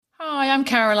I'm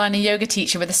Caroline, a yoga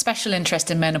teacher with a special interest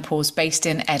in menopause based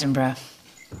in Edinburgh.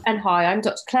 And hi, I'm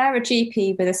Dr. Claire, a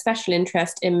GP with a special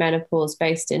interest in menopause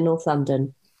based in North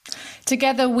London.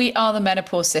 Together, we are the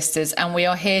Menopause Sisters, and we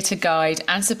are here to guide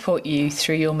and support you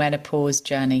through your menopause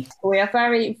journey. We are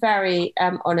very, very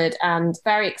honoured and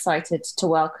very excited to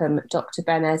welcome Dr.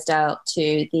 Ben Esdaile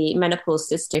to the Menopause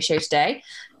Sisters show today.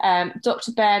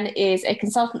 Dr. Ben is a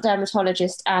consultant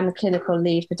dermatologist and the clinical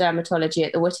lead for dermatology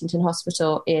at the Whittington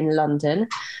Hospital in London.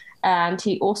 And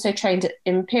he also trained at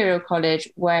Imperial College,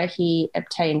 where he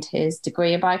obtained his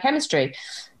degree in biochemistry.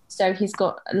 So he's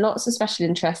got lots of special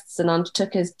interests and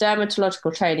undertook his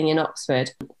dermatological training in Oxford.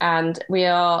 And we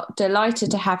are delighted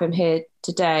to have him here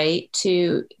today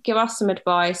to give us some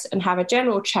advice and have a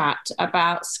general chat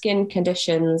about skin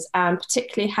conditions and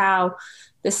particularly how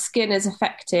the skin is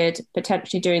affected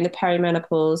potentially during the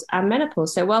perimenopause and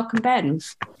menopause. So welcome, Ben.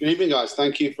 Good evening, guys.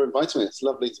 Thank you for inviting me. It's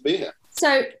lovely to be here.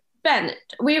 So, Ben,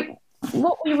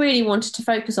 what we really wanted to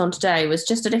focus on today was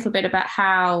just a little bit about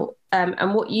how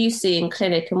and what you see in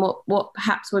clinic and what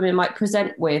perhaps women might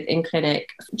present with in clinic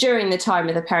during the time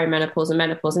of the perimenopause and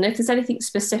menopause, and if there's anything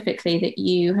specifically that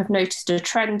you have noticed a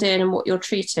trend in and what you're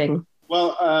treating.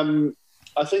 Well,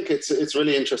 I think it's a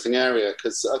really interesting area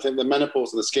because I think the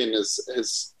menopause of the skin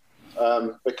has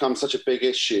become such a big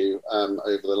issue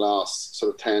over the last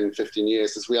sort of 10, 15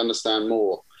 years as we understand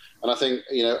more. And I think,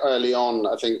 early on,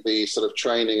 I think the sort of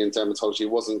training in dermatology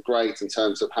wasn't great in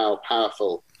terms of how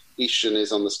powerful estrogen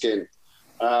is on the skin.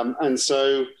 And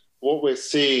so what we're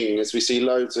seeing is we see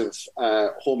loads of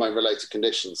hormone-related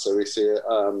conditions. So we see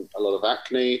a lot of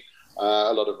acne,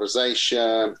 a lot of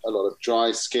rosacea, a lot of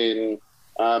dry skin,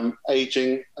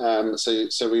 aging.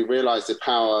 So we realise the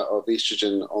power of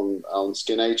estrogen on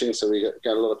skin aging. So we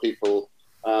get a lot of people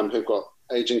who've got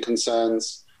aging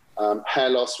concerns. Hair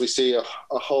loss, we see a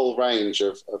whole range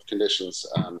of conditions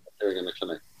appearing in the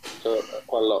clinic. So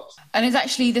quite a lot. And it's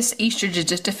actually this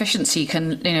estrogen deficiency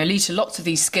can lead to lots of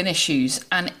these skin issues,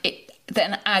 and it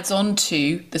then adds on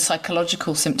to the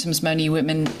psychological symptoms many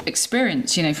women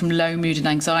experience, from low mood and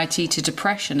anxiety to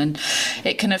depression, and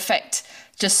it can affect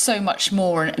just so much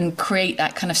more and create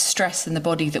that kind of stress in the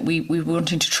body that we're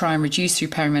wanting to try and reduce through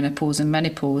perimenopause and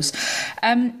menopause.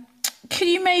 Could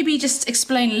you maybe just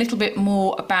explain a little bit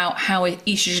more about how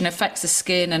estrogen affects the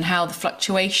skin and how the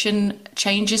fluctuation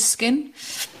changes skin?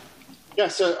 Yeah,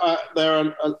 so there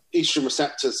are estrogen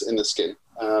receptors in the skin,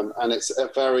 and it's a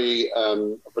very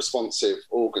responsive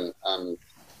organ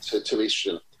to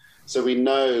estrogen. So we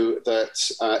know that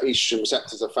estrogen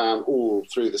receptors are found all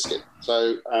through the skin.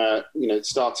 So,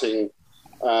 starting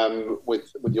with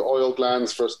your oil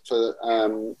glands, for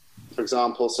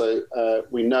example, so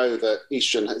we know that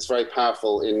estrogen is very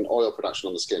powerful in oil production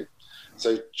on the skin.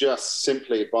 So just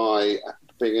simply by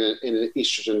being in an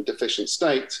estrogen deficient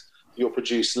state, you'll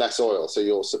produce less oil. So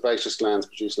your sebaceous glands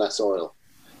produce less oil.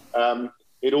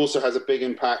 It also has a big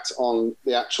impact on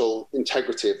the actual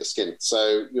integrity of the skin.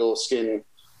 So your skin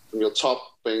from your top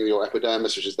being your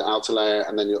epidermis, which is the outer layer,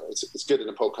 and then it's good in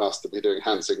a podcast that we're doing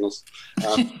hand signals.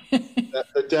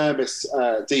 The dermis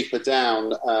deeper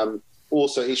down,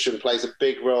 also, estrogen plays a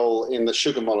big role in the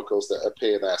sugar molecules that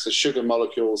appear there. So sugar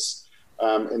molecules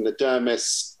in the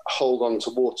dermis hold on to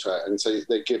water, and so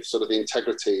they give sort of the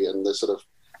integrity and the sort of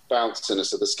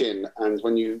bounciness of the skin. And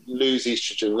when you lose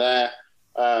estrogen there,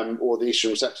 or the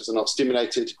estrogen receptors are not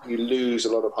stimulated, you lose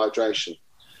a lot of hydration.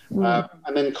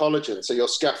 And then collagen, so your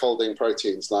scaffolding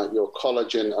proteins like your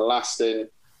collagen, elastin,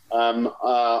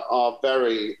 are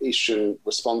very estrogen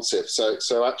responsive.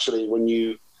 So actually, when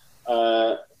you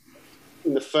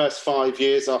in the first 5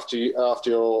 years after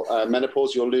your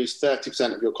menopause, you'll lose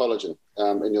 30% of your collagen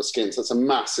in your skin. So it's a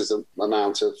massive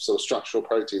amount of sort of structural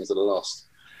proteins that are lost.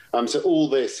 So all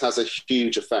this has a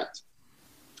huge effect.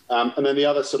 And then the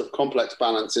other sort of complex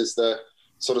balance is the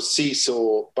sort of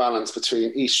seesaw balance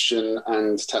between estrogen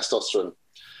and testosterone.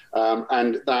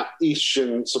 And that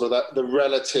estrogen, sort of the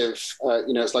relative,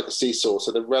 it's like a seesaw.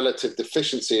 So the relative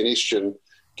deficiency in estrogen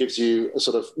gives you a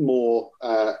sort of more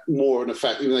an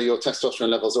effect, even though your testosterone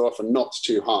levels are often not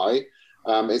too high.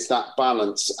 It's that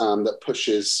balance that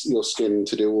pushes your skin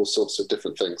to do all sorts of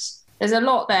different things. There's a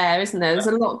lot there, isn't there?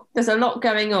 There's a lot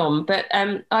going on. But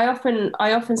I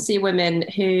often see women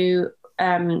who,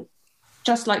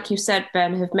 just like you said,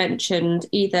 Ben, have mentioned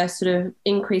either sort of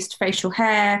increased facial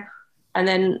hair and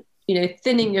then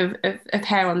thinning of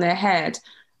hair on their head.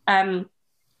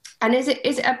 And is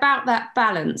it about that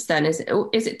balance then? Is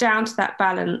it down to that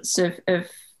balance of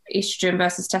estrogen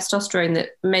versus testosterone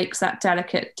that makes that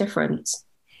delicate difference?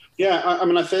 Yeah,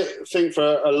 I think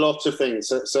for a lot of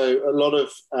things. So a lot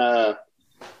of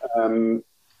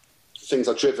things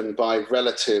are driven by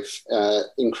relative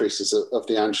increases of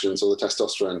the androgens or the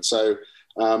testosterone. So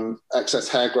excess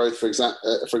hair growth, for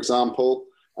example,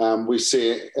 we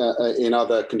see it in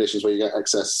other conditions where you get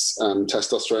excess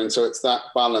testosterone. So it's that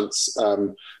balance.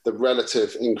 The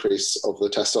relative increase of the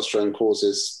testosterone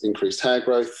causes increased hair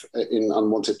growth in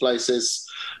unwanted places.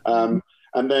 And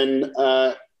then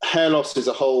hair loss is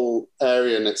a whole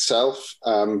area in itself.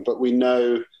 But we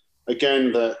know,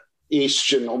 again, that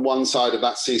estrogen on one side of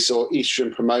that seesaw,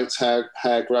 estrogen promotes hair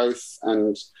growth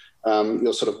and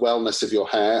your sort of wellness of your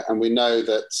hair. And we know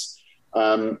that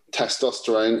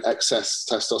testosterone, excess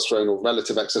testosterone or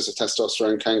relative excess of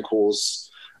testosterone can cause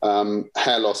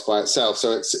hair loss by itself.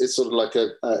 So it's sort of like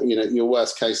your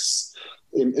worst case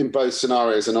in both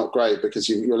scenarios are not great, because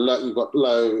you've got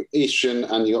low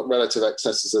estrogen and you've got relative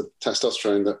excesses of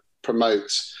testosterone that promote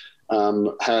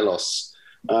hair loss.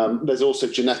 There's also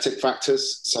genetic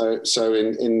factors. So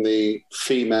in the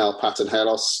female pattern hair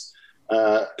loss,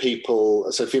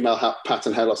 female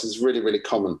pattern hair loss is really, really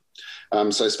common.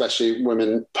 So especially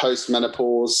women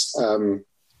post-menopause,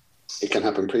 it can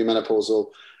happen premenopausal,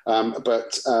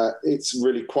 but it's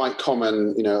really quite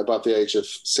common, above the age of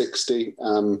 60,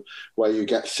 where you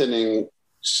get thinning,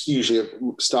 usually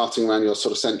starting around your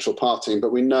sort of central parting.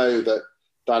 But we know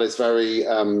that is very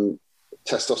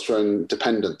testosterone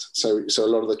dependent. So a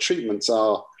lot of the treatments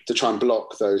are to try and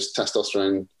block those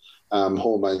testosterone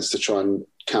hormones to try and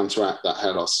counteract that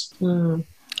hair loss. Mm.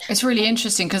 It's really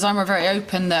interesting because I'm very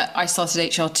open that I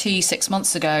started HRT 6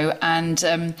 months ago and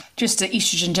just the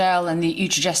estrogen gel and the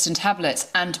Eutrogestin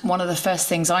tablets. And one of the first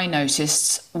things I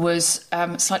noticed was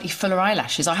slightly fuller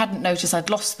eyelashes. I hadn't noticed I'd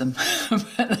lost them,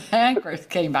 but the hair growth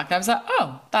came back. I was like,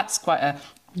 oh, that's quite a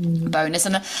bonus.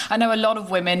 And I know a lot of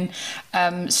women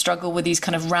struggle with these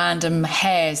kind of random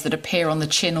hairs that appear on the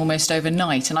chin almost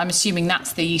overnight, and I'm assuming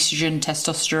that's the estrogen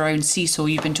testosterone seesaw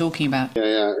you've been talking about.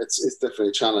 Yeah, it's definitely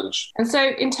a challenge. And so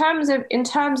in terms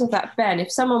of that, Ben,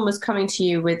 if someone was coming to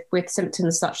you with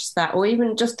symptoms such as that, or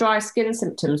even just dry skin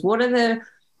symptoms, what are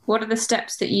the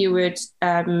steps that you would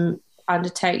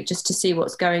undertake just to see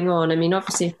what's going on? I mean,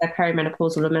 obviously if they're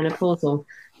perimenopausal or menopausal,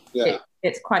 yeah,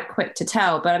 it's quite quick to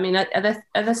tell, but I mean, are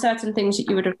there certain things that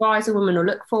you would advise a woman to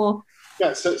look for?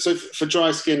 Yeah, so for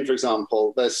dry skin, for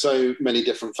example, there's so many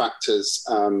different factors,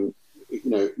 that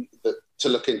to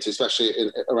look into, especially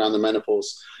around the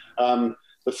menopause.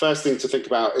 The first thing to think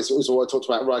about is what I talked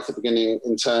about right at the beginning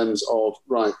in terms of,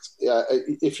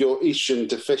 if you're estrogen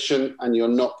deficient and you're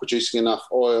not producing enough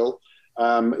oil,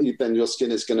 then your skin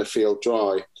is going to feel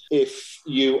dry. If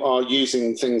you are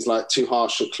using things like too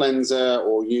harsh a cleanser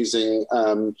or using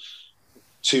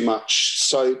too much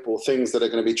soap or things that are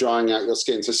going to be drying out your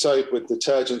skin. So soap with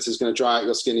detergents is going to dry out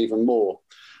your skin even more.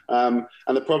 And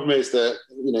the problem is that,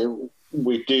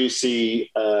 we do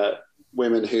see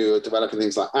women who are developing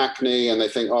things like acne and they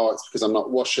think, oh, it's because I'm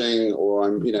not washing or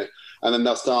I'm, and then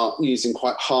they'll start using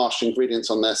quite harsh ingredients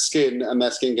on their skin and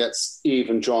their skin gets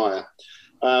even drier.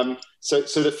 So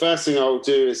the first thing I will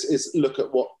do is look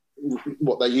at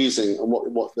what they're using and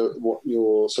what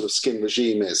your sort of skin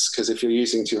regime is. Because if you're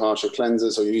using too harsh of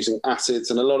cleansers or you're using acids,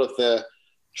 and a lot of the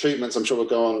treatments, I'm sure we'll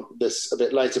go on this a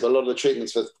bit later, but a lot of the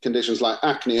treatments for conditions like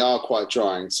acne are quite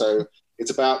drying. So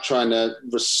it's about trying to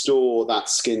restore that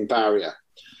skin barrier.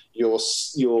 Your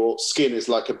skin is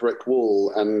like a brick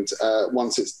wall, and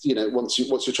once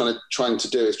what you're trying to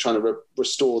do is trying to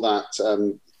restore that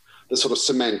the sort of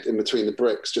cement in between the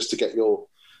bricks just to get your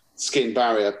skin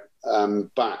barrier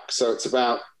back. So it's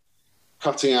about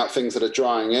cutting out things that are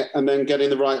drying it and then getting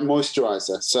the right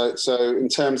moisturizer. So in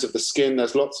terms of the skin,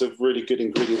 there's lots of really good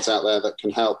ingredients out there that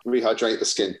can help rehydrate the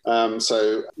skin.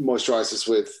 So moisturizers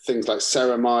with things like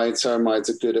ceramide. Ceramides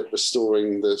are good at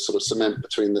restoring the sort of cement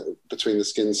between the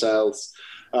skin cells.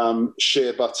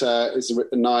 Shea butter is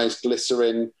a nice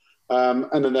glycerin.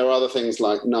 And then there are other things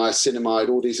like niacinamide.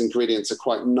 All these ingredients are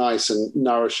quite nice and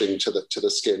nourishing to the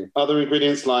skin. Other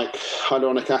ingredients like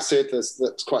hyaluronic acid,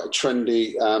 that's quite a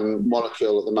trendy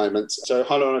molecule at the moment. So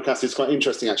hyaluronic acid is quite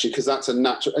interesting actually, because that's a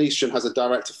natural, estrogen has a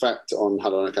direct effect on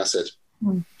hyaluronic acid.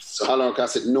 So hyaluronic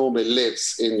acid normally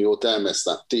lives in your dermis,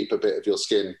 that deeper bit of your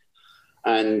skin.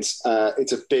 And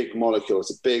it's a big molecule.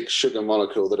 It's a big sugar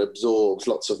molecule that absorbs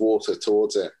lots of water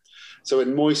towards it. So in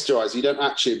moisturizer, you don't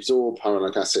actually absorb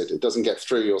hyaluronic acid. It doesn't get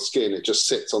through your skin. It just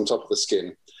sits on top of the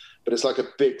skin. But it's like a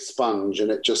big sponge and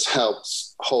it just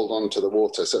helps hold on to the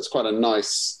water. So it's quite a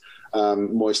nice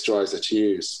moisturizer to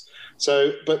use.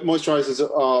 But moisturizers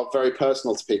are very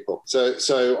personal to people. So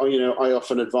I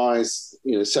often advise,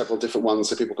 several different ones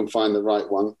so people can find the right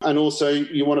one. And also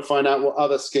you want to find out what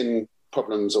other skin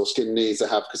problems or skin needs they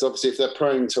have. Because obviously if they're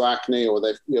prone to acne or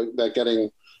they're getting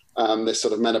this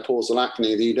sort of menopausal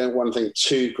acne, that you don't want anything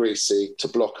too greasy to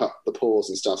block up the pores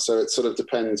and stuff. So it sort of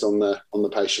depends on the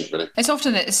patient, really. It's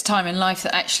often at this time in life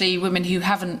that actually women who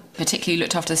haven't particularly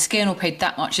looked after the skin or paid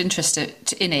that much interest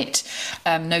in it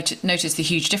notice the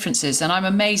huge differences. And I'm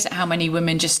amazed at how many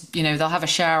women just, they'll have a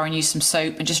shower and use some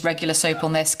soap and just regular soap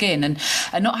on their skin, and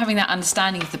not having that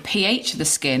understanding of the pH of the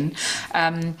skin,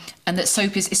 and that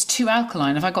soap is too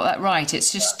alkaline. Have I got that right?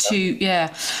 It's just too,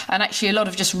 And actually a lot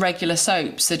of just regular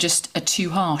soaps are too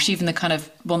harsh. Even the kind of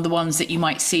the ones that you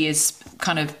might see as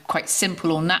kind of quite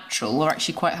simple or natural are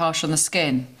actually quite harsh on the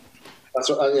skin. That's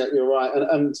right. Yeah, you're right.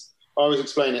 And I always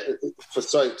explain it for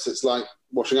soaps. It's like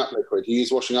washing up liquid. You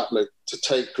use washing up liquid to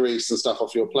take grease and stuff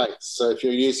off your plates. So if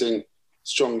you're using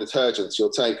strong detergents, you'll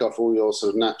take off all your sort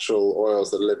of natural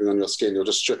oils that are living on your skin. You'll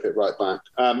just strip it right back.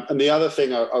 And the other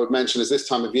thing I would mention is this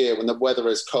time of year when the weather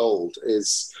is cold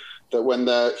is that when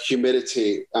the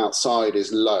humidity outside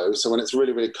is low, so when it's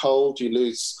really, really cold, you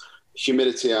lose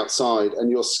humidity outside and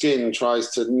your skin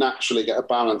tries to naturally get a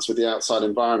balance with the outside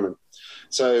environment.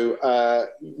 So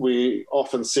we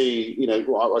often see,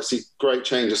 I see great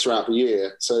changes throughout the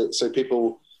year. So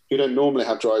people who don't normally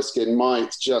have dry skin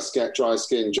might just get dry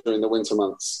skin during the winter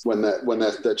months when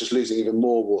they're just losing even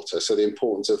more water. So the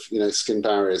importance of, skin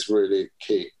barrier is really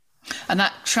key. And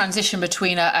that transition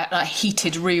between a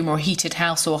heated room or heated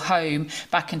house or home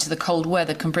back into the cold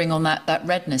weather can bring on that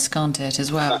redness, can't it,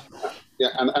 as well? Yeah,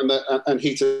 and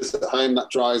heaters at home, that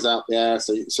dries out the air,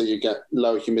 so you get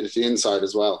low humidity inside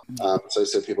as well.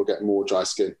 So people get more dry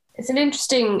skin. It's an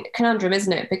interesting conundrum,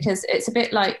 isn't it? Because it's a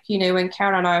bit like, when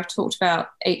Carol and I have talked about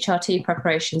HRT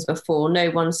preparations before, no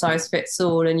one size fits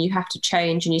all, and you have to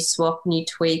change and you swap and you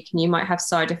tweak and you might have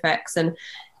side effects. And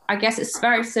I guess it's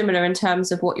very similar in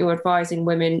terms of what you're advising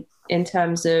women in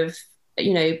terms of,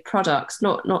 products,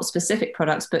 not specific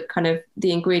products, but kind of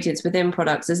the ingredients within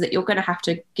products, is that you're going to have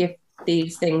to give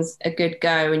these things a good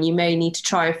go, and you may need to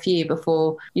try a few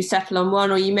before you settle on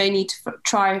one, or you may need to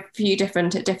try a few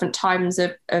different at different times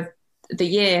of the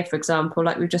year, for example,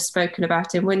 like we've just spoken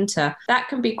about in winter. That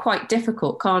can be quite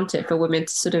difficult, can't it, for women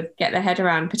to sort of get their head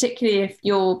around, particularly if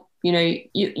you're you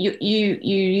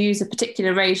use a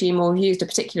particular regime or have used a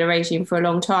particular regime for a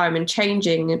long time, and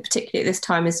changing, and particularly at this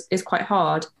time, is quite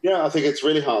hard. Yeah, I think it's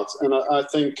really hard. And I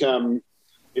think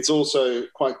it's also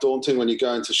quite daunting when you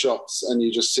go into shops and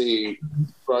you just see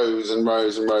rows and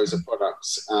rows and rows of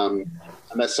products. And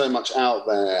there's so much out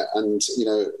there, and,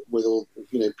 with all,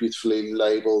 beautifully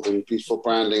labelled and beautiful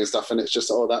branding and stuff. And it's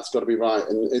just, that's got to be right.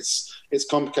 And it's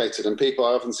complicated. And I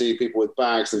often see people with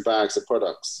bags and bags of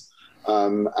products.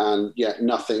 And yet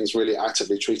nothing's really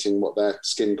actively treating what their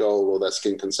skin goal or their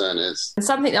skin concern is. And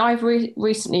something that I've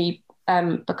recently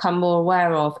become more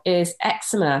aware of is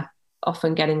eczema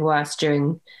often getting worse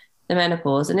during the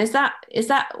menopause. And is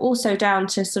that also down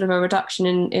to sort of a reduction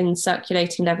in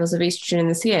circulating levels of estrogen in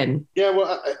the skin? Yeah,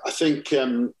 well, I think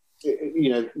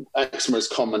eczema is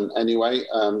common anyway.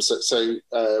 So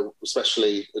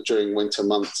especially during winter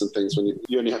months and things, when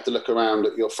you only have to look around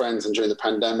at your friends, and during the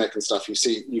pandemic and stuff, you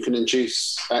see you can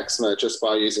induce eczema just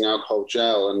by using alcohol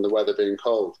gel and the weather being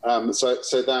cold.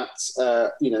 So that's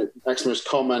eczema is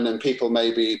common, and people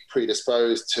may be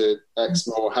predisposed to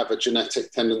eczema or have a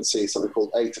genetic tendency, something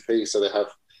called atopy. So they have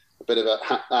a bit of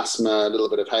asthma, a little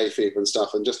bit of hay fever and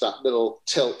stuff, and just that little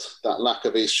tilt, that lack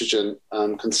of estrogen,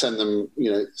 can send them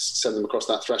across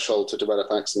that threshold to develop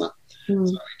eczema.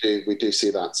 So we do see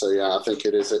that. So yeah, I think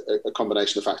it is a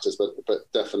combination of factors, but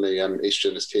definitely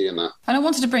estrogen is key in that. And I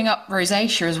wanted to bring up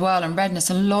rosacea as well, and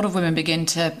redness. A lot of women begin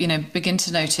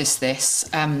to notice this,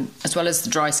 as well as the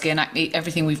dry skin, acne,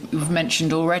 everything we've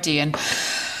mentioned already. And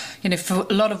for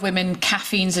a lot of women,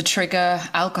 caffeine's a trigger,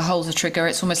 alcohol's a trigger.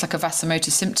 It's almost like a vasomotor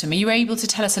symptom. Are you able to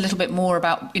tell us a little bit more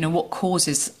about, what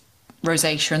causes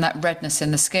rosacea and that redness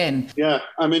in the skin? Yeah,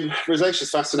 I mean, rosacea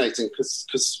is fascinating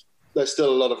because there's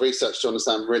still a lot of research to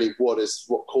understand really what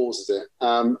causes it.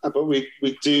 But we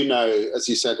do know, as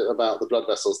you said, about the blood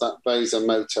vessels, that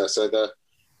vasomotor. So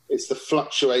it's the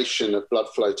fluctuation of blood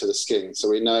flow to the skin. So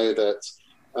we know that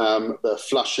the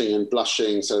flushing and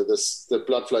blushing, so the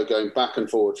blood flow going back and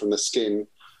forward from the skin,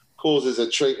 causes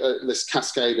this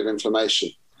cascade of inflammation.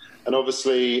 And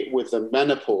obviously with the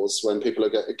menopause, when people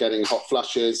are getting hot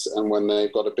flushes and when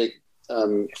they've got a big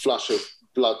flush of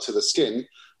blood to the skin,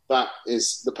 that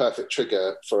is the perfect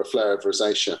trigger for a flare of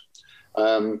rosacea.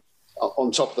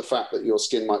 On top of the fact that your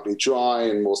skin might be dry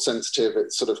and more sensitive,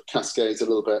 it sort of cascades a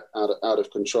little bit out of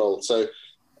control. So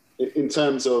in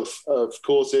terms of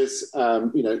causes,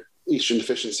 estrogen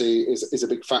deficiency is a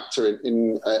big factor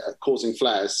in causing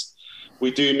flares. We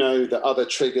do know that other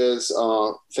triggers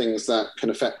are things that can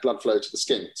affect blood flow to the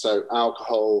skin. So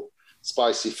alcohol,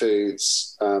 spicy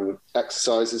foods,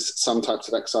 exercises. Some types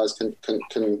of exercise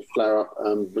can flare up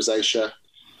rosacea.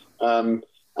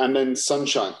 And then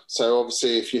sunshine. So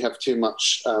obviously, if you have too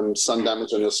much sun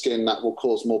damage on your skin, that will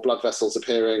cause more blood vessels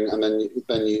appearing, and then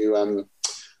you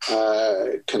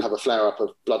can have a flare up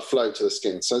of blood flow to the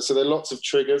skin. So there are lots of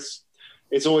triggers.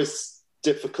 It's always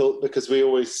difficult because we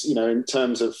always, in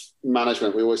terms of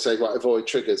management, we always say, right, avoid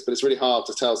triggers, but it's really hard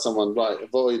to tell someone, right,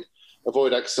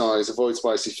 avoid exercise, avoid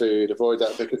spicy food, avoid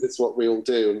that, because it's what we all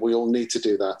do and we all need to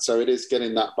do that. So it is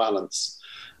getting that balance.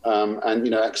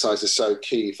 And exercise is so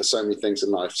key for so many things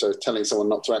in life. So telling someone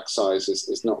not to exercise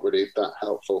is not really that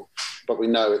helpful. But we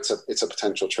know it's a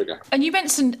potential trigger. And you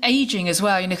mentioned aging as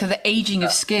well. Kind of the aging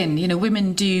of skin.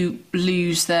 Women do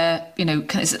lose their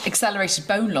accelerated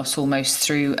bone loss almost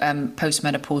through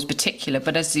postmenopause, particular.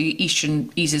 But as the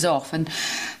estrogen eases off, and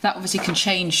that obviously can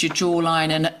change your jawline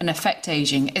and affect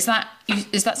aging. Is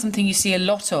that something you see a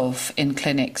lot of in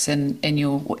clinics and in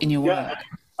your work?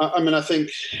 I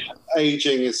think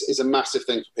aging is a massive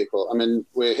thing for people.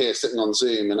 We're here sitting on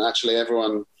Zoom, and actually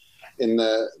everyone in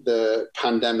the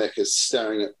pandemic is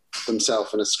staring at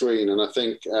themselves in a screen. And I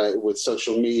think with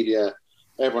social media,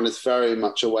 everyone is very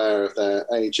much aware of their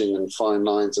aging and fine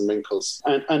lines and wrinkles.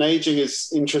 And aging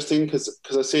is interesting because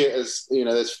I see it as,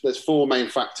 there's four main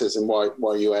factors in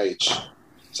why you age.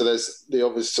 So there's the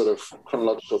obvious sort of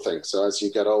chronological thing. So as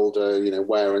you get older,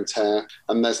 wear and tear,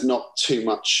 and there's not too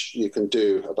much you can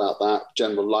do about that.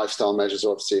 General lifestyle measures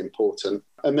are obviously important.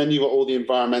 And then you've got all the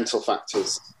environmental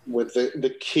factors, with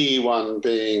the key one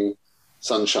being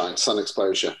sunshine, sun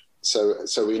exposure. So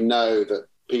we know that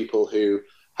people who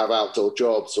have outdoor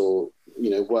jobs or,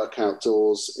 work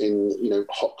outdoors in,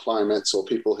 hot climates, or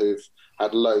people who've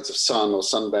had loads of sun or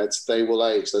sunbeds, they will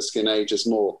age, their skin ages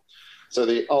more. So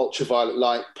the ultraviolet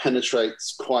light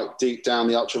penetrates quite deep down.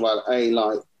 The ultraviolet A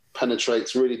light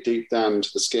penetrates really deep down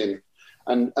into the skin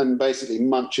and basically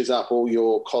munches up all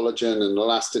your collagen and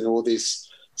elastin, all these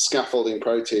scaffolding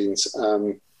proteins,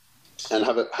 and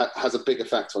has a big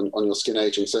effect on your skin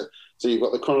aging. So you've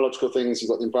got the chronological things,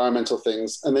 you've got the environmental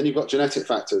things, and then you've got genetic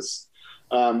factors,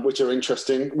 which are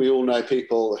interesting. We all know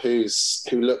people who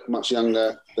look much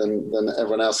younger than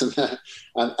everyone else in there,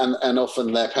 and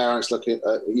often their parents look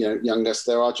younger.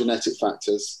 So there are genetic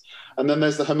factors, and then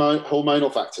there's the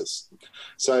hormonal factors.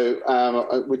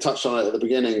 So we touched on it at the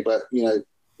beginning, but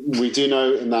we do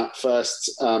know in that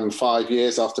first 5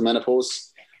 years after menopause,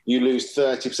 you lose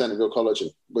 30% of your collagen,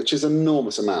 which is an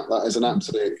enormous amount. That is an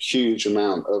absolute huge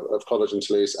amount of collagen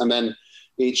to lose, and then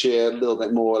each year a little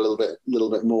bit more, a little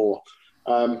bit more.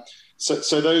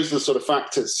 So those are the sort of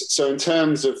factors. So in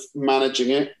terms of managing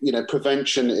it,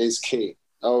 prevention is key.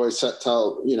 I always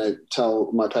tell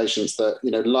my patients that,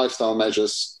 lifestyle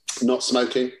measures, not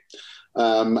smoking,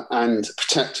 and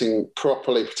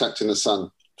properly protecting the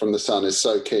sun from the sun is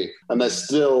so key. And there's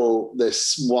still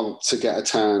this want to get a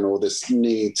tan or this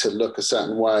need to look a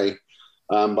certain way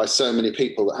by so many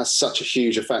people that has such a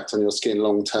huge effect on your skin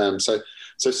long term. So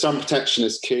sun protection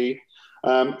is key.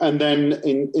 And then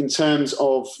in terms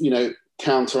of,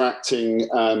 counteracting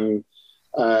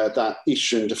that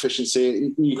estrogen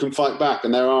deficiency, you can fight back.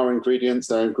 And there are ingredients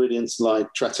like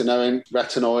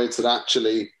retinoids that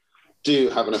actually do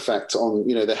have an effect on,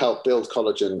 they help build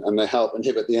collagen and they help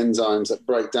inhibit the enzymes that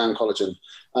break down collagen.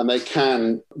 And they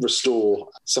can restore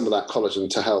some of that collagen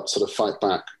to help sort of fight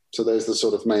back. So those are the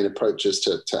sort of main approaches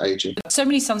to aging. So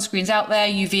many sunscreens out there,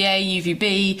 UVA,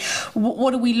 UVB.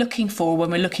 What are we looking for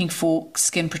when we're looking for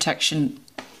skin protection?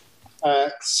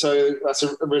 So that's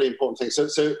a really important thing.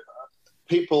 So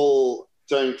people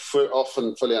don't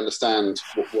often fully understand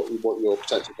what you're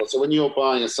protecting for. So when you're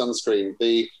buying a sunscreen,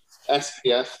 the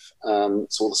SPF,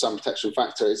 so the sun protection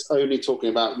factor, is only talking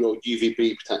about your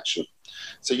UVB protection.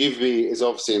 So UVB is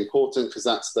obviously important because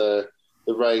that's the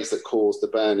rays that cause the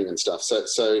burning and stuff.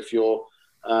 So if you're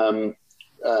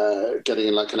getting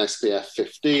in like an SPF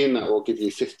 15, that will give you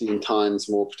 15 times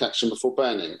more protection before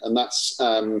burning. And that's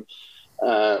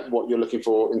what you're looking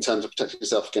for in terms of protecting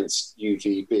yourself against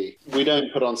UVB. We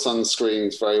don't put on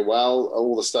sunscreens very well.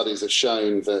 All the studies have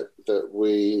shown that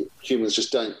we humans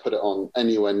just don't put it on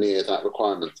anywhere near that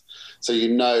requirement. So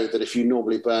that if you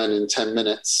normally burn in 10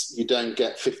 minutes, you don't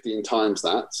get 15 times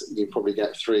that. You probably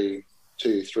get 2,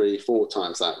 3, 4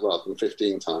 times that rather than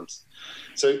 15 times.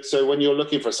 So when you're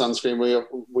looking for a sunscreen,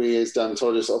 we as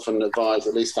dermatologists often advise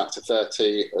at least factor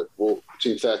 30 or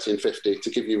between 30 and 50 to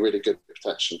give you really good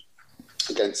protection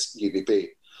against UVB.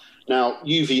 Now,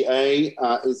 UVA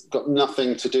has got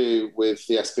nothing to do with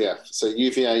the SPF. So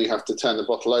UVA, you have to turn the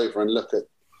bottle over and look at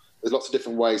There's lots of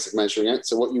different ways of measuring it.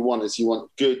 So what you want is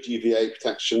good UVA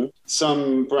protection.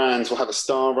 Some brands will have a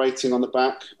star rating on the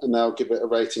back, and they'll give it a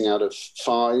rating out of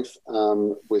 5,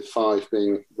 with 5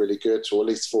 being really good, or at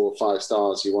least 4 or 5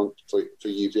 stars you want for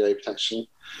UVA protection.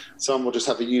 Some will just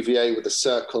have a UVA with a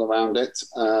circle around it.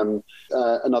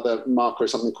 Another marker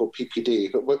is something called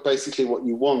PPD. But basically what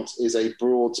you want is a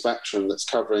broad spectrum that's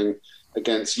covering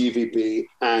against UVB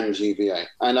and UVA.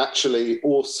 And actually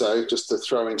also, just to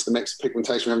throw into the mix,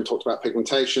 pigmentation, we haven't talked about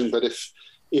pigmentation, but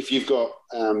if you've got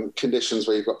conditions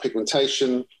where you've got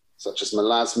pigmentation, such as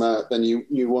melasma, then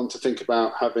you want to think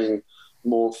about having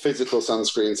more physical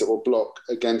sunscreens that will block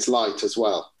against light as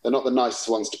well. They're not the nicest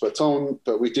ones to put on,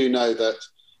 but we do know that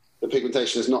the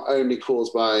pigmentation is not only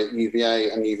caused by UVA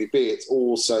and UVB, it's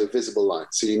also visible light.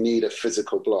 So you need a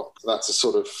physical block. That's a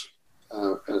sort of,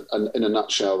 in a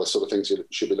nutshell, the sort of things you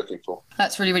should be looking for.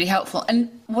 That's really, really helpful.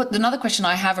 And another question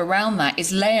I have around that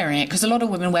is layering it, because a lot of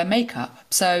women wear makeup.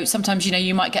 So sometimes,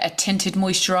 you might get a tinted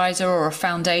moisturiser or a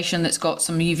foundation that's got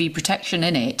some UV protection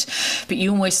in it, but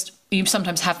you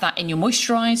sometimes have that in your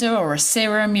moisturiser or a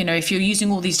serum, if you're using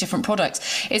all these different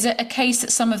products. Is it a case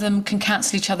that some of them can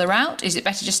cancel each other out? Is it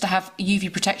better just to have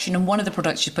UV protection in one of the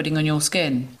products you're putting on your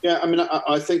skin? Yeah, I mean,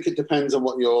 I think it depends on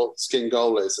what your skin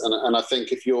goal is. And I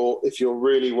think if you're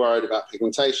really worried about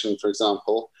pigmentation, for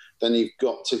example, then you've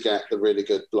got to get the really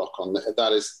good block on.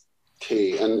 That is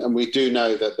key. And we do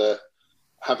know that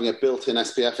having a built-in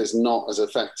SPF is not as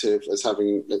effective as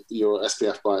having your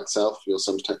SPF by itself, your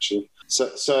sun protection.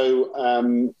 So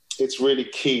it's really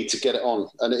key to get it on.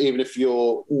 And even if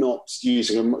you're not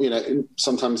using them,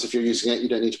 sometimes if you're using it, you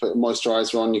don't need to put a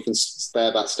moisturiser on. You can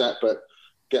spare that step, but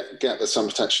get the sun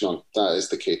protection on. That is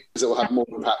the key, because it will have more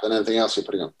impact than anything else you're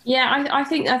putting on. Yeah, I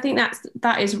think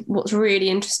that is what's really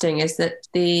interesting, is that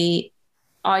the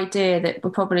idea that we're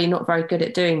probably not very good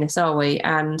at doing this, are we?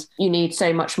 And you need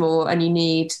so much more, and you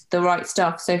need the right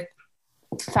stuff. So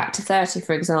factor 30,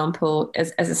 for example,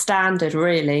 as a standard,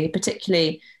 really,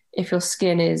 particularly if your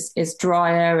skin is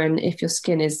drier and if your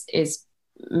skin is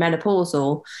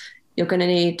menopausal, you're going to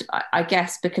need, I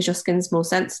guess, because your skin's more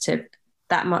sensitive,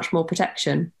 that much more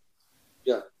protection.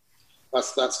 Yeah,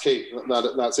 that's key.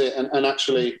 That's it. And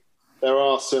actually, there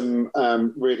are some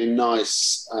really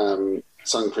nice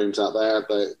sun creams out there.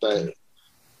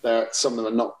 Some of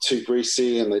them are not too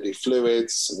greasy, and they do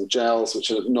fluids and gels,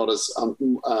 which are not as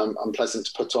unpleasant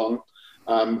to put on.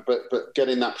 But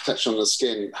getting that protection on the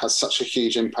skin has such a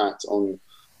huge impact on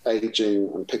aging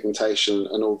and pigmentation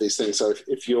and all these things. So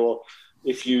if you're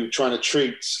trying to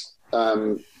treat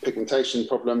pigmentation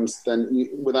problems, then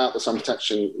without the sun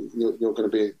protection, you're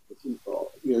going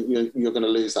to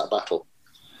lose that battle.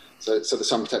 So the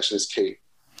sun protection is key.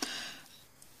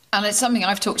 And it's something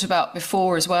I've talked about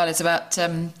before as well. It's about,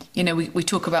 we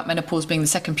talk about menopause being the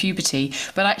second puberty,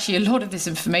 but actually a lot of this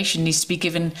information needs to be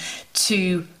given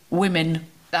to women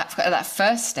at that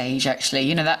first stage,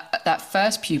 actually, that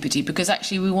first puberty, because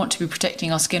actually we want to be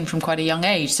protecting our skin from quite a young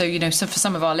age. So, so for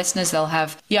some of our listeners, they'll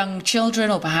have young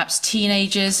children or perhaps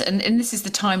teenagers, and this is the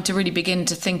time to really begin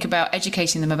to think about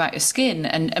educating them about your skin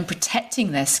and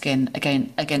protecting their skin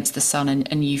against the sun and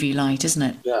UV light, isn't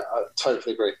it? Yeah, I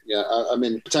totally agree. Yeah, I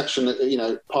mean, protection,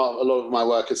 part of a lot of my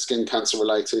work is skin cancer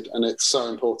related, and it's so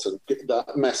important. Getting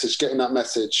that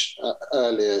message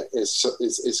earlier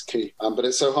is key. But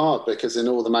it's so hard because in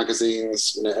all the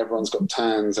magazines, everyone's got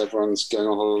tans, everyone's going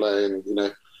on holiday,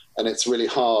 and it's really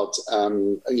hard.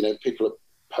 People are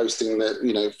posting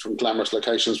that, from glamorous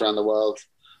locations around the world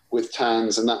with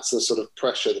tans, and that's the sort of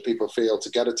pressure that people feel to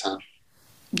get a tan.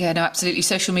 Yeah, no, absolutely.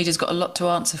 Social media's got a lot to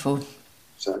answer for.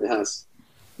 Certainly has.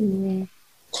 Mm.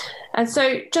 And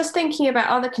so just thinking about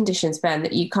other conditions, Ben,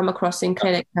 that you come across in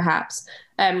clinic, perhaps,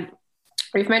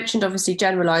 we've mentioned obviously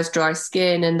generalised dry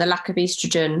skin and the lack of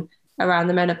estrogen around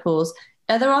the menopause.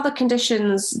 Are there other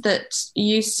conditions that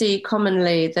you see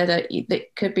commonly that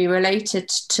could be related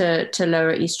to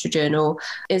lower estrogen, or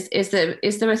is there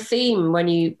a theme when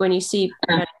you see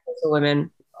menopausal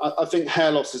women? I think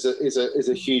hair loss is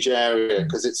a huge area,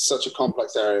 because it's such a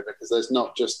complex area, because there's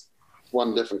not just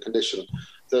one different condition.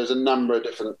 There's a number of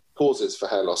different causes for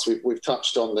hair loss. We've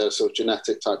touched on the sort of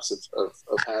genetic types of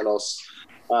hair loss.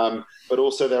 But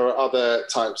also there are other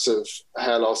types of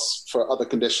hair loss for other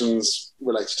conditions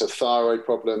related to thyroid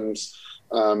problems,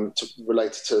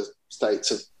 related to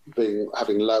states of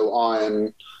having low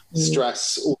iron,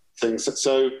 stress, all things.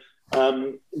 So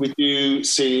we do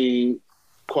see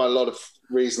quite a lot of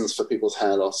reasons for people's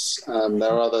hair loss.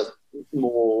 There are other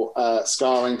more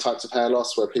scarring types of hair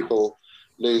loss, where people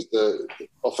lose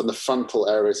often the frontal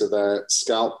areas of their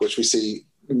scalp, which we see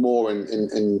more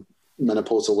in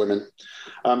menopausal women.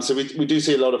 So we do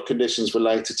see a lot of conditions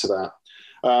related to that.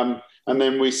 And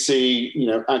then we see,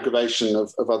 aggravation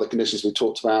of other conditions we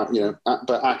talked about,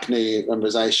 but acne and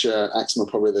rosacea, eczema,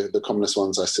 probably the commonest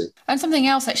ones I see. And something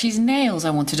else actually is nails I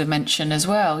wanted to mention as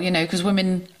well, because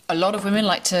a lot of women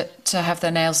like to have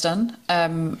their nails done.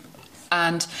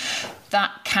 And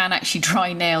that can actually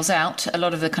dry nails out. A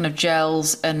lot of the kind of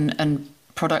gels and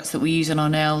products that we use on our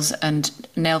nails and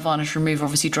nail varnish remover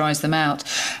obviously dries them out.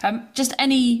 Just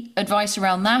any advice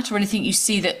around that or anything you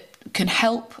see that can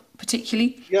help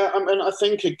particularly? Yeah, I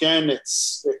think, again,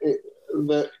 it's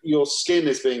that your skin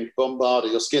is being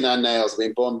bombarded, your skin and nails are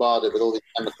being bombarded with all these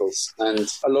chemicals.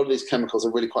 And a lot of these chemicals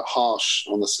are really quite harsh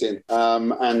on the skin.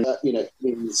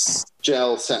 These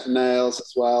gel set nails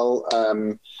as well,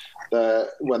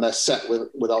 when they're set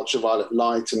with ultraviolet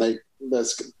light, and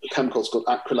there's chemicals called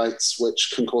acrylates,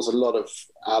 which can cause a lot of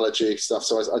allergy stuff.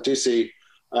 So I do see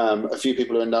a few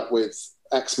people who end up with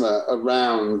eczema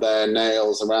around their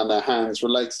nails, around their hands,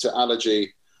 related to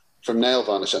allergy from nail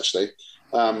varnish, actually,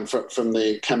 from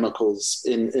the chemicals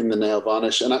in the nail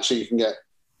varnish. And actually you can get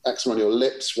eczema on your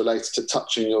lips related to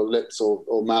touching your lips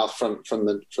or mouth from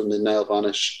the nail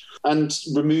varnish. And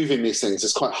removing these things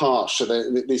is quite harsh. So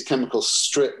these chemicals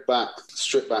strip back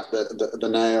the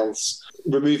nails.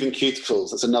 Removing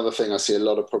cuticles, that's another thing I see a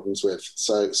lot of problems with.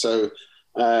 So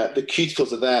the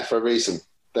cuticles are there for a reason.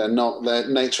 They're not.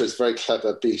 Nature is a very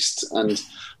clever beast, and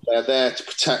they're there to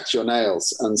protect your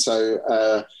nails. And so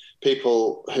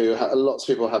lots of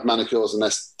people have manicures, and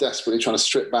they're desperately trying to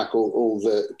strip back all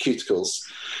the cuticles.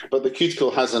 But the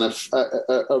cuticle has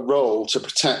a role to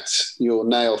protect your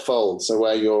nail fold. So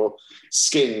where your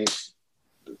skin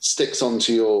sticks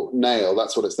onto your nail,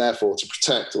 that's what it's there for, to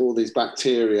protect all these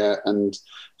bacteria and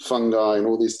fungi and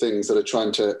all these things that are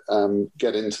trying to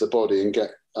get into the body and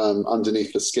get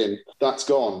underneath the skin. That's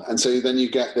gone. And so then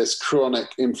you get this chronic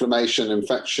inflammation,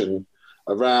 infection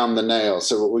around the nail,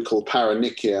 so what we call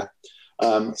paronychia.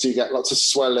 So you get lots of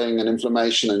swelling and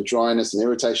inflammation and dryness and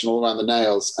irritation all around the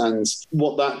nails. And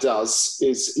what that does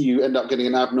is you end up getting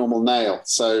an abnormal nail.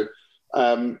 So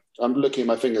I'm looking at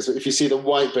my fingers. If you see the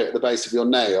white bit at the base of your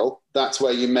nail, that's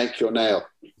where you make your nail.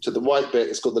 So the white bit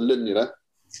is called the lunula.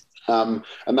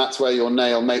 And that's where your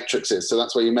nail matrix is. So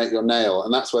that's where you make your nail.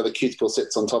 And that's where the cuticle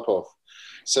sits on top of.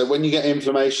 So when you get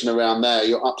inflammation around there,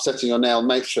 you're upsetting your nail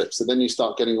matrix. So then you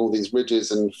start getting all these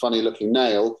ridges and funny looking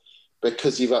nail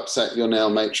because you've upset your nail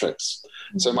matrix.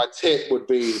 Mm-hmm. So my tip would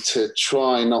be to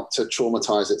try not to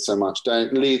traumatize it so much.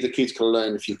 Don't leave the cuticle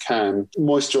alone if you can.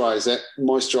 Moisturize it,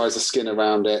 moisturize the skin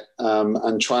around it,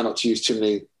 and try not to use too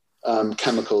many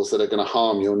chemicals that are going to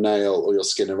harm your nail or your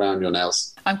skin around your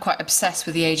nails. I'm quite obsessed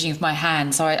with the aging of my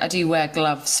hands, so I do wear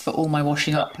gloves for all my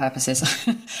washing up purposes.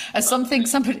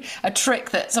 A trick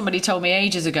that somebody told me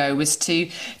ages ago was to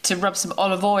rub some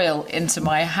olive oil into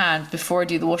my hand before I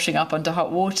do the washing up under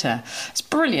hot water. It's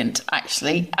brilliant,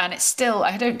 actually, and it's still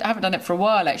I haven't done it for a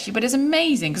while actually, but it's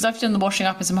amazing because I've done the washing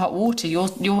up in some hot water.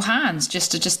 Your hands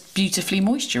are just beautifully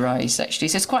moisturised actually,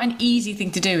 so it's quite an easy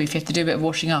thing to do if you have to do a bit of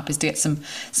washing up, is to get some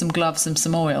gloves and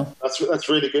some oil. That's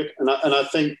really good, and I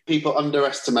think people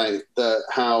underestimate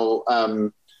how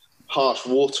harsh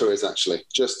water is actually.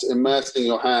 Just immersing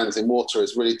your hands in water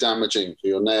is really damaging for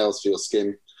your nails, for your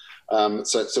skin.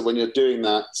 So when you're doing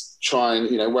that, try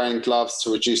and wearing gloves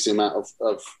to reduce the amount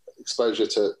of exposure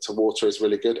to water is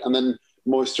really good, and then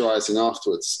moisturising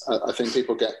afterwards. I think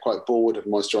people get quite bored of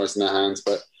moisturising their hands,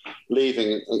 but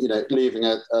leaving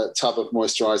a tub of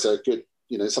moisturiser, good.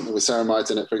 Something with ceramides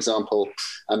in it, for example,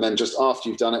 and then just after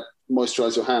you've done it,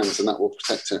 moisturise your hands, and that will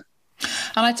protect it.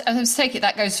 And I take it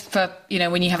that goes for,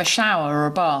 when you have a shower or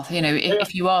a bath,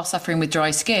 if you are suffering with dry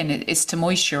skin, it's to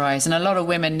moisturise. And a lot of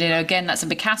women, again, that's a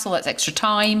big hassle, that's extra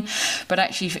time. But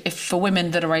actually, if for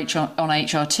women that are on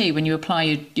HRT, when you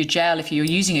apply your gel, if you're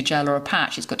using a gel or a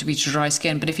patch, it's got to be to dry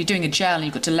skin. But if you're doing a gel and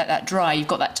you've got to let that dry, you've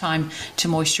got that time to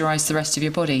moisturise the rest of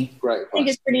your body. Great. I think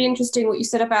it's pretty interesting what you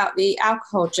said about the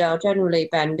alcohol gel generally,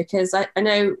 Ben, because I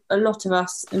know a lot of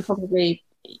us, and probably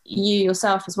you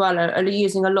yourself as well, are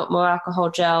using a lot more alcohol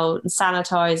gel and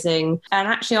sanitizing. And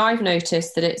actually I've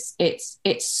noticed that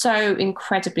it's so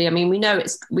incredibly, we know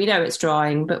it's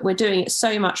drying, but we're doing it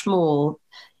so much more.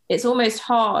 It's almost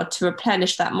hard to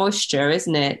replenish that moisture,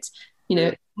 isn't it?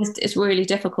 It's really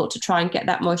difficult to try and get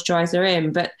that moisturizer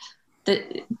in, but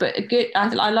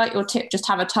I like your tip, just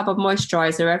have a tub of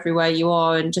moisturizer everywhere you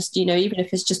are, and just even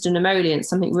if it's just an emollient,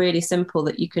 something really simple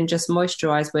that you can just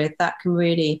moisturize with, that can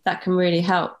really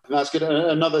help. And that's good.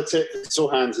 Another tip for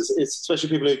sore hands is especially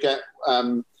people who get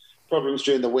problems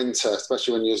during the winter,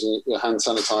 especially when you're using your hand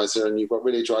sanitizer and you've got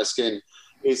really dry skin.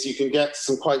 is you can get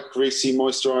some quite greasy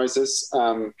moisturizers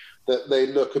that they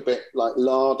look a bit like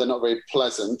lard. They're not very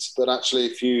pleasant, but actually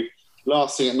if you,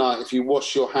 last thing at night, if you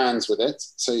wash your hands with it,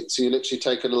 so you literally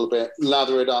take a little bit,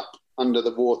 lather it up under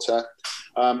the water,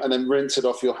 and then rinse it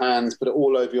off your hands, put it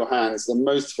all over your hands, then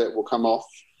most of it will come off.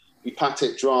 You pat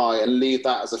it dry and leave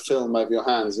that as a film over your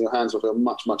hands, and your hands will feel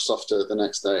much, much softer the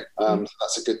next day. So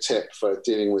that's a good tip for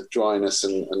dealing with dryness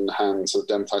and hands or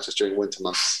dermatitis during winter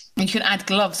months. You can add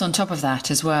gloves on top of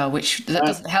that as well, which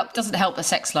that doesn't help the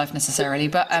sex life necessarily,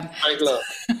 but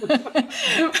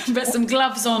but some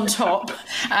gloves on top,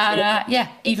 and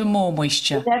even more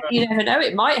moisture. You never know;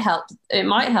 it might help. It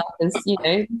might help,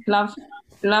 and glove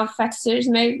fetishes.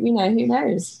 Maybe who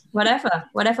knows?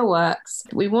 Whatever works.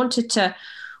 We wanted to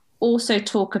also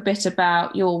talk a bit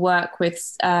about your work with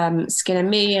Skin and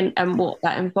Me and what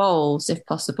that involves, if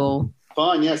possible.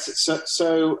 Fine, yes.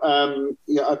 So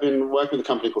I've been working with a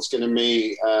company called Skin and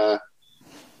Me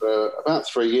for about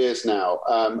 3 years now.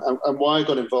 And why I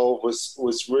got involved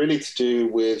was really to do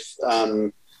with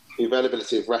the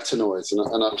availability of retinoids.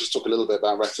 And I'll just talk a little bit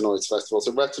about retinoids first of all.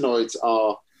 So retinoids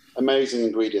are amazing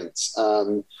ingredients.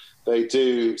 They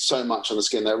do so much on the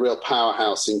skin. They're a real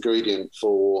powerhouse ingredient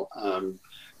for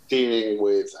dealing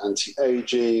with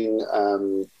anti-aging.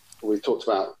 We talked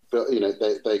about,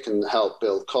 they can help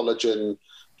build collagen.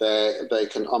 They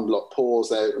can unblock pores.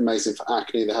 They're amazing for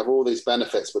acne. They have all these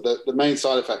benefits, but the main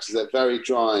side effects is they're very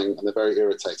drying and they're very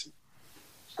irritating.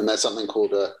 And there's something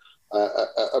called a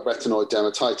retinoid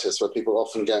dermatitis, where people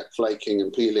often get flaking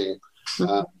and peeling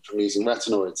from using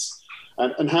retinoids.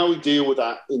 And how we deal with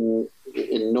that in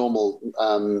normal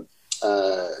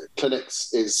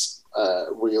clinics is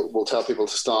we'll tell people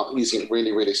to start using it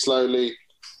really, really slowly,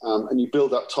 and you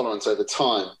build up tolerance over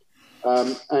time.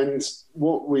 And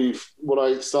what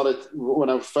I started when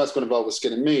I first got involved with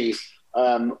Skin and Me,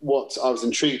 what I was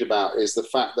intrigued about is the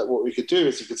fact that what we could do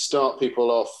is you could start people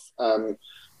off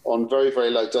on very,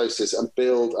 very low doses and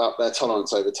build up their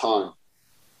tolerance over time.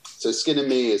 So Skin and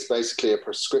Me is basically a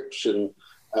prescription.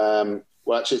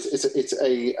 Well, actually, it's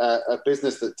a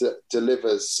business that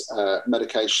delivers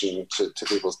medication to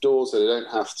people's doors, so they don't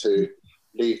have to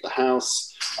leave the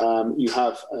house. You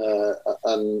have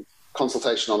a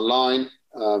consultation online,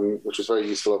 which was very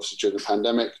useful, obviously, during the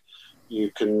pandemic.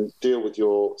 You can deal with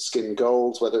your skin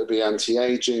goals, whether it be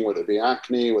anti-aging, whether it be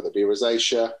acne, whether it be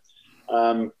rosacea.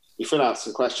 You fill out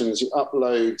some questions, you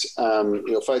upload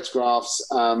your photographs,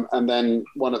 and then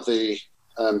one of the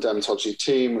dermatology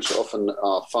team, which often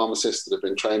are pharmacists that have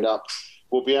been trained up,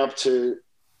 will be able to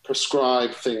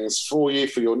prescribe things for you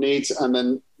for your needs, and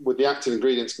then with the active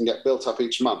ingredients can get built up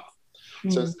each month.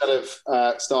 So instead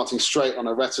of starting straight on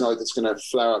a retinoid that's going to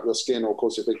flare up your skin or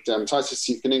cause you a big dermatitis,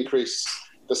 you can increase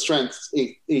the strength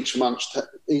each month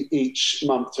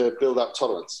to build up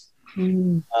tolerance.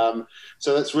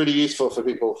 So that's really useful for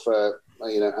people for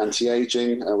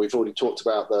anti-aging. We've already talked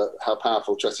about how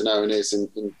powerful tretinoin is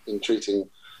in treating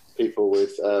people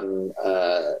with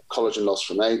collagen loss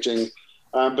from aging,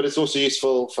 but it's also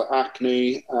useful for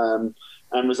acne and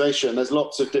rosacea. And there's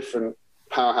lots of different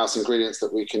powerhouse ingredients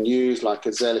that we can use, like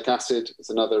azelaic acid is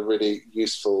another really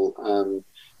useful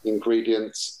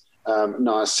ingredient,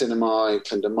 niacinamide,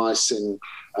 clindamycin,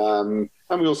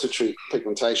 and we also treat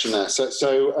pigmentation there.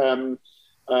 So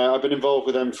I've been involved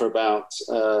with them for about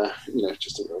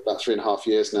just about 3.5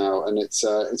 years now, and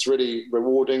it's really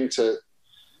rewarding to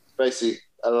basically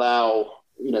allow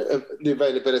the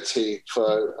availability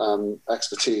for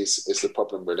expertise is the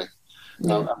problem really.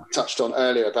 I touched on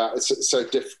earlier about it's so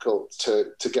difficult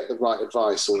to get the right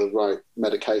advice or the right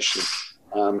medication,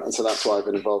 and so that's why I've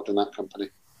been involved in that company.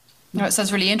 No, it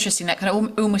sounds really interesting. That kind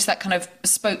of almost that kind of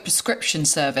bespoke prescription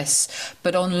service,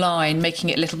 but online, making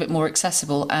it a little bit more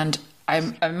accessible and I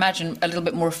imagine a little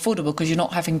bit more affordable because you're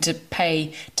not having to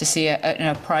pay to see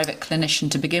a private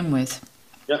clinician to begin with.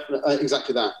 Yeah,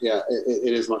 exactly that. Yeah,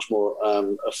 it is much more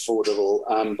affordable,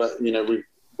 but we've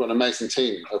got an amazing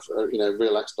team of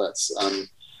real experts and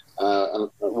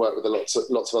work with lots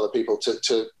of other people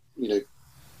to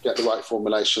get the right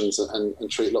formulations and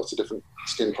treat lots of different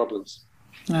skin problems.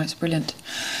 No, it's brilliant.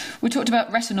 We talked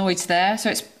about retinoids there.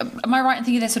 So am I right in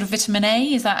thinking they're sort of vitamin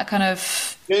A? Is that a kind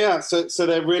of... Yeah. So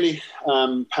they're really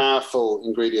powerful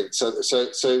ingredients. So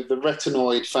the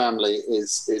retinoid family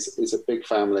is a big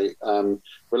family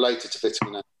related to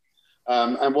vitamin A.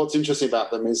 And what's interesting about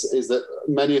them is that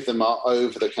many of them are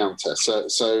over the counter.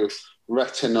 So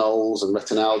retinols and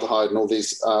retinaldehyde and all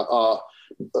these are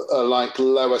like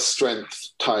lower strength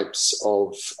types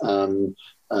of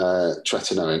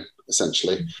tretinoin,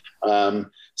 essentially.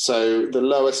 So the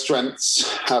lower strengths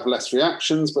have less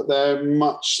reactions, but they're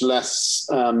much less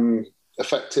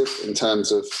effective in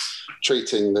terms of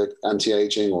treating the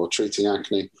anti-aging or treating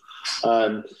acne.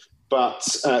 So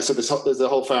there's a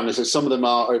whole family. So some of them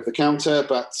are over the counter,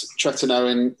 but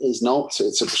tretinoin is not.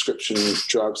 It's a prescription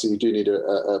drug, so you do need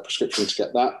a prescription to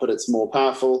get that, but it's more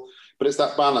powerful. But it's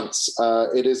that balance.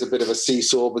 It is a bit of a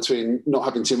seesaw between not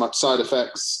having too much side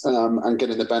effects and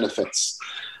getting the benefits.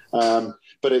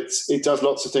 But it does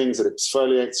lots of things. It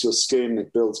exfoliates your skin,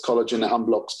 it builds collagen, it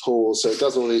unblocks pores. So it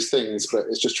does all these things, but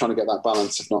it's just trying to get that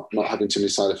balance of not having too many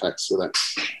side effects with it.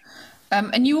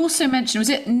 And you also mentioned, was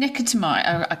it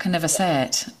nicotinamide? I can never say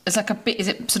it. It's like is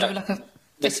it sort of like a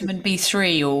vitamin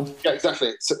B3 or? Yeah,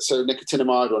 exactly. So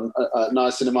nicotinamide or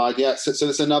niacinamide. Yeah. So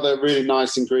there's another really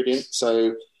nice ingredient.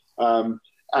 So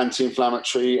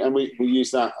anti-inflammatory, and we use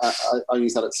that. I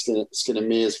use that at Skin and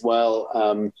Me as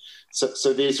well.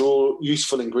 So these are all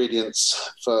useful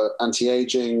ingredients for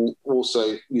anti-aging,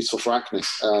 also useful for acne.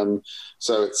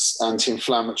 So it's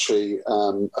anti-inflammatory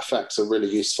effects are really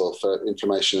useful for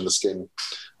inflammation in the skin.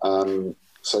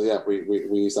 So yeah, we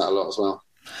use that a lot as well.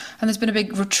 And there's been a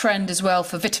big trend as well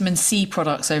for vitamin C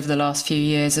products over the last few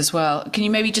years as well. Can you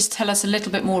maybe just tell us a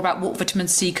little bit more about what vitamin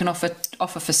C can offer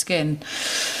for skin?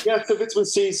 Yeah, so vitamin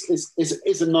C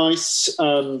is a nice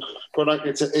product.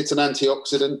 It's an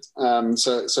antioxidant,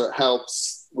 so it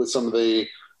helps with some of the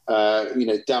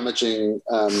damaging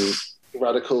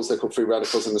radicals. They're called free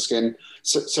radicals in the skin.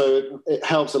 So it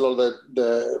helps a lot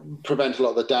of prevent a lot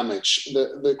of the damage.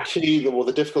 The key or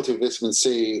the difficulty with vitamin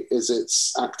C is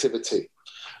its activity.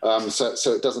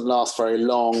 So it doesn't last very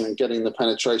long and getting the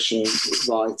penetration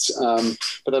right.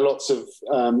 But there are lots of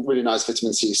really nice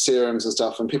vitamin C serums and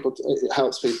stuff, and it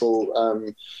helps people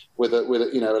with a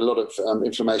lot of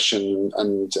inflammation,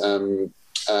 and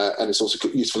it's also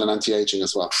useful in anti-aging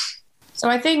as well. So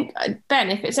I think, Ben,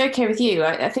 if it's okay with you,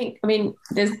 I mean,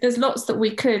 there's lots that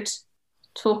we could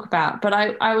talk about, but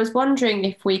I was wondering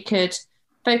if we could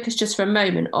focus just for a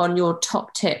moment on your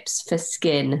top tips for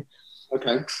skin.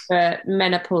 Okay. For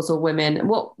menopausal women,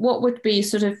 what would be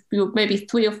sort of your maybe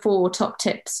 3 or 4 top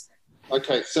tips?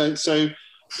 Okay, so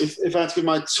if I had to give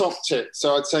my top tip,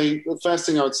 so I'd say the first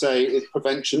thing I would say is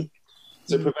prevention.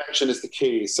 So prevention is the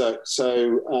key. So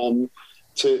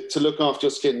to look after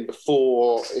your skin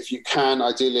before, if you can,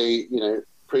 ideally,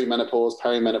 pre-menopause,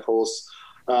 perimenopause,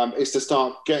 is to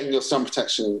start getting your sun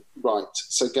protection right.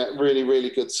 So get really, really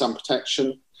good sun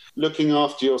protection. Looking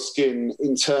after your skin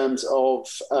in terms of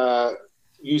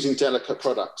using delicate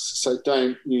products. So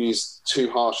don't use too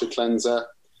harsh a cleanser,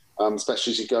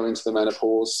 especially as you go into the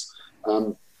menopause.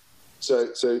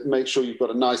 So make sure you've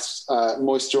got a nice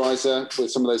moisturizer with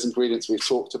some of those ingredients we've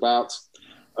talked about.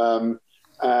 And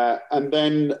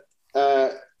then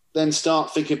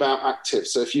start thinking about active.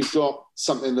 So if you've got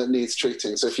something that needs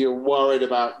treating, so if you're worried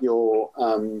about your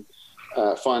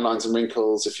fine lines and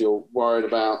wrinkles, if you're worried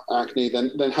about acne,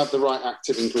 then have the right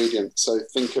active ingredient. So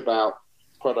think about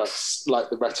products like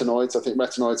the retinoids. I think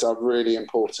retinoids are really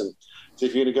important. So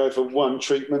if you're going to go for one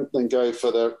treatment, then go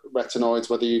for the retinoids,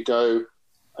 whether you go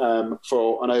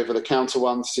for an over-the-counter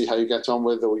one to see how you get on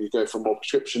with, or you go for a more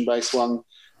prescription-based one.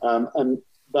 And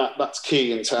that's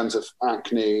key in terms of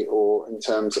acne or in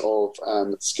terms of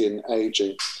skin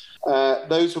aging.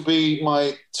 Those would be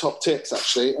my top tips,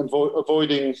 actually.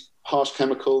 Avoiding harsh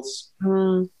chemicals.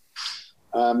 And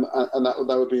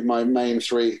that would be my main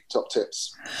 3 top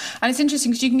tips. And it's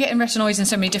interesting because you can get in retinoids in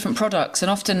so many different products, and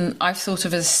often I've thought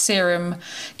of as serum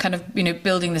kind of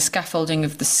building the scaffolding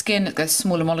of the skin. It goes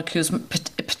smaller molecules,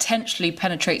 it potentially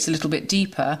penetrates a little bit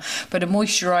deeper, but a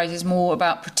moisturiser is more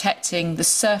about protecting the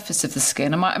surface of the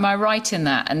skin. Am I right in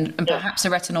that? And perhaps a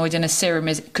retinoid in a serum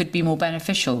could be more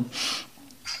beneficial.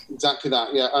 Exactly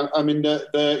that, yeah. I mean,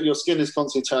 your skin is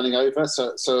constantly turning over,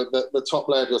 so the top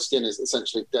layer of your skin is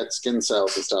essentially dead skin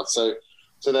cells and stuff. So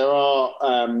there are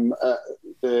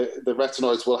the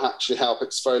retinoids will actually help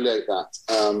exfoliate that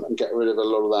and get rid of a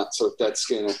lot of that sort of dead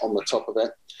skin on the top of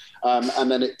it. And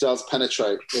then it does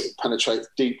penetrate. It penetrates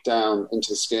deep down into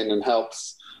the skin and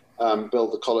helps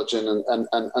build the collagen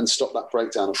and stop that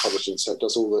breakdown of collagen. So it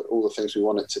does all the things we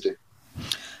want it to do.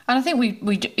 And I think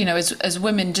we as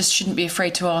women just shouldn't be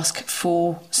afraid to ask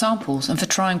for samples and for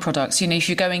trying products. If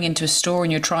you're going into a store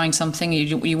and you're trying something,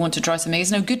 you want to try something,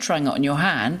 it's no good trying it on your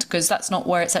hand because that's not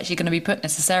where it's actually going to be put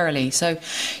necessarily. So,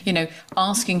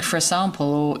 asking for a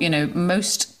sample or,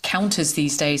 most counters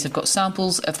these days have got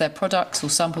samples of their products or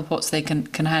sample pots they can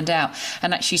hand out.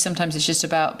 And actually sometimes it's just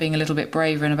about being a little bit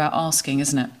braver and about asking,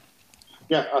 isn't it?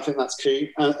 Yeah, I think that's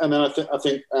key. And then I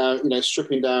think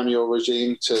stripping down your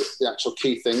regime to the actual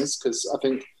key things, because I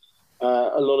think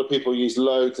a lot of people use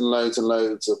loads and loads and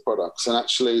loads of products, and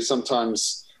actually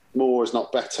sometimes more is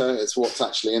not better. It's what's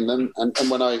actually in them. And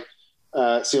when I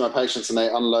see my patients and they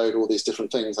unload all these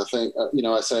different things, I think,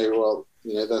 I say, well,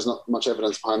 there's not much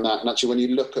evidence behind that. And actually, when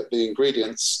you look at the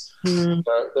ingredients,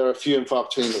 there are few and far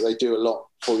between that they do a lot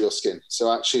for your skin.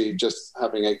 So actually just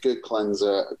having a good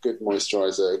cleanser, a good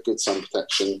moisturiser, a good sun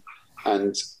protection,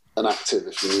 and an active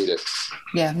if you need it.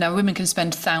 Yeah, no, women can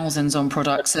spend thousands on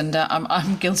products, and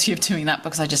I'm guilty of doing that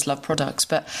because I just love products.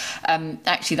 But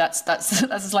actually, that's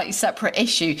a slightly separate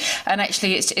issue. And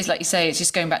actually, it's like you say, it's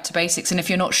just going back to basics. And if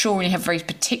you're not sure and you have very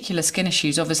particular skin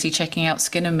issues, obviously checking out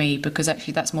Skin and Me, because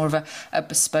actually that's more of a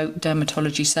bespoke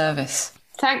dermatology service.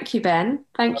 Thank you, Ben.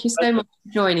 Thank you so much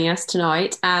for joining us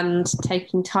tonight and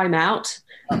taking time out.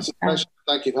 It's a pleasure.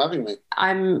 Thank you for having me.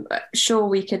 I'm sure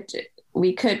we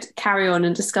could carry on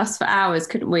and discuss for hours,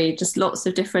 couldn't we? Just lots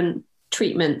of different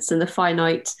treatments and the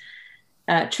finite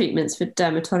treatments for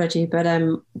dermatology. But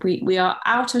we are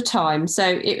out of time. So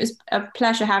it was a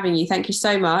pleasure having you. Thank you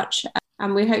so much.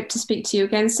 And we hope to speak to you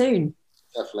again soon.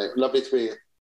 Definitely. Lovely to be here.